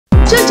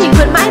Chương trình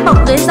khuyến mãi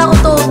bọc ghế giao ô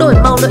tô đổi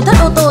màu nội thất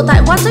ô tô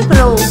tại WhatsApp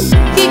Pro.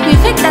 Khi quý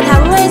khách đặt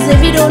hàng ngay dưới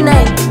video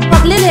này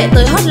hoặc liên hệ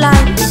tới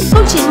hotline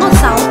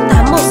 0916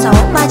 816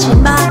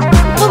 393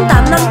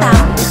 0858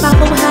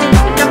 302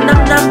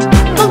 555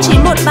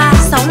 0913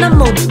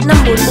 651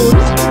 544.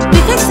 Quý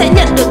khách sẽ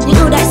nhận được những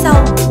ưu đãi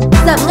sau: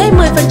 giảm ngay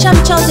 10%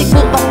 cho dịch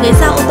vụ bọc ghế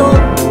giao ô tô,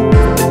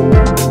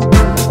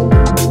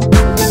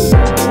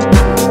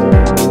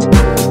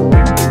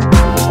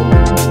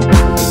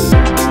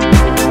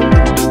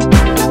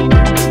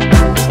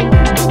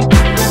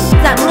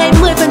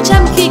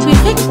 khi quý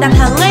khách đặt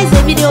hàng ngay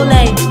dưới video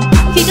này.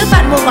 Khi các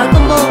bạn mua gói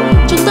combo,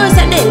 chúng tôi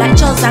sẽ để lại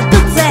cho giá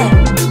cực rẻ,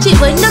 chỉ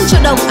với 5 triệu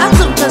đồng áp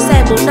dụng cho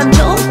xe 4-5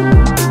 chỗ,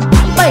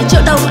 7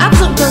 triệu đồng áp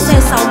dụng cho xe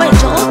 6-7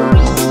 chỗ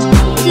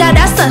là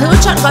đã sở hữu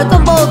trọn gói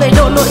combo về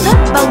độ nội thất,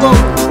 bao gồm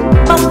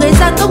bọc ghế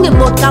da công nghiệp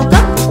 1 cao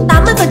cấp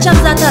 80%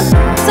 da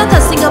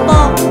thật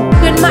Singapore,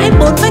 khuyến mãi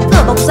 4 vách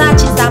cửa bọc da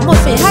trị giá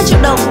 1,2 triệu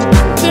đồng,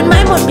 khuyến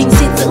mãi 1 bình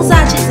xịt dưỡng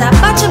da trị giá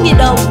 300.000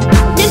 đồng,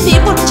 miễn phí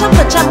 100%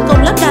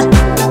 công lắp đặt,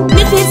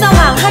 miễn phí giao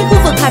hàng 2 khu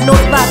vực Hà Nội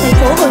và thành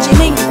phố Hồ Chí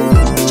Minh.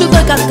 Chúng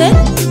tôi cam kết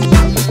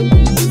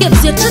kiểm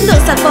duyệt chất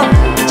lượng sản phẩm,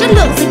 chất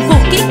lượng dịch vụ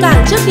kỹ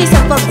càng trước khi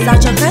sản phẩm giao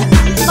cho khách,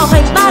 bảo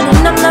hành 3 đến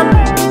 5 năm.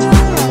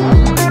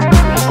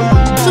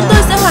 Chúng tôi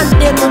sẽ hoàn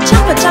tiền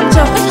 100%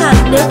 cho khách hàng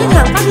nếu khách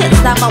hàng phát hiện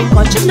da bọc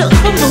có chất lượng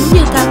không đúng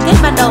như cam kết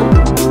ban đầu.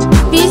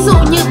 Ví dụ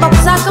như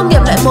bọc da công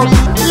nghiệp loại 1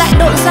 lại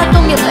độ da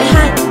công nghiệp loại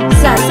 2,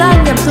 giả da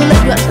nhằm thu lợi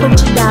nhuận không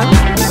chính đáng.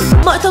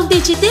 Mọi thông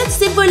tin chi tiết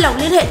xin vui lòng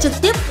liên hệ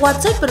trực tiếp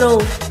WhatsApp Pro,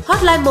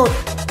 hotline 1,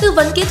 tư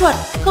vấn kỹ thuật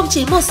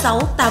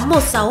 0916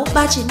 816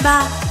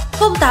 393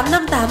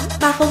 0858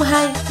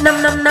 302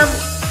 555,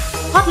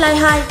 hotline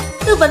 2,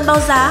 tư vấn báo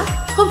giá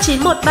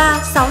 0913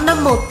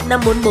 651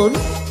 544,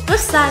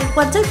 website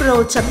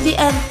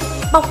contactpro.vn,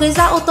 bọc ghế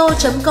da ô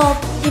tô.com,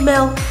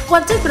 email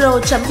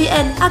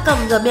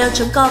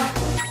contactpro.vn@gmail.com.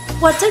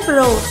 Contact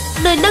Pro,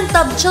 nơi nâng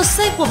tầm cho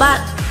xe của bạn.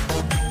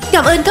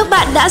 Cảm ơn các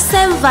bạn đã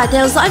xem và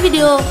theo dõi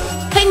video.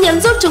 Hãy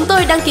nhấn giúp chúng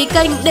tôi đăng ký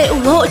kênh để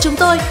ủng hộ chúng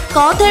tôi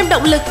có thêm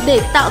động lực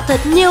để tạo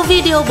thật nhiều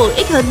video bổ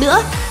ích hơn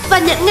nữa và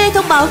nhận ngay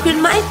thông báo khuyến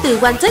mãi từ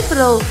Contact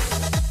Pro.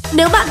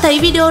 Nếu bạn thấy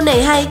video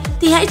này hay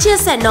thì hãy chia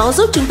sẻ nó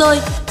giúp chúng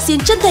tôi. Xin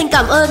chân thành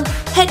cảm ơn.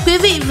 Hẹn quý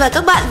vị và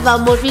các bạn vào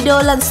một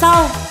video lần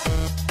sau.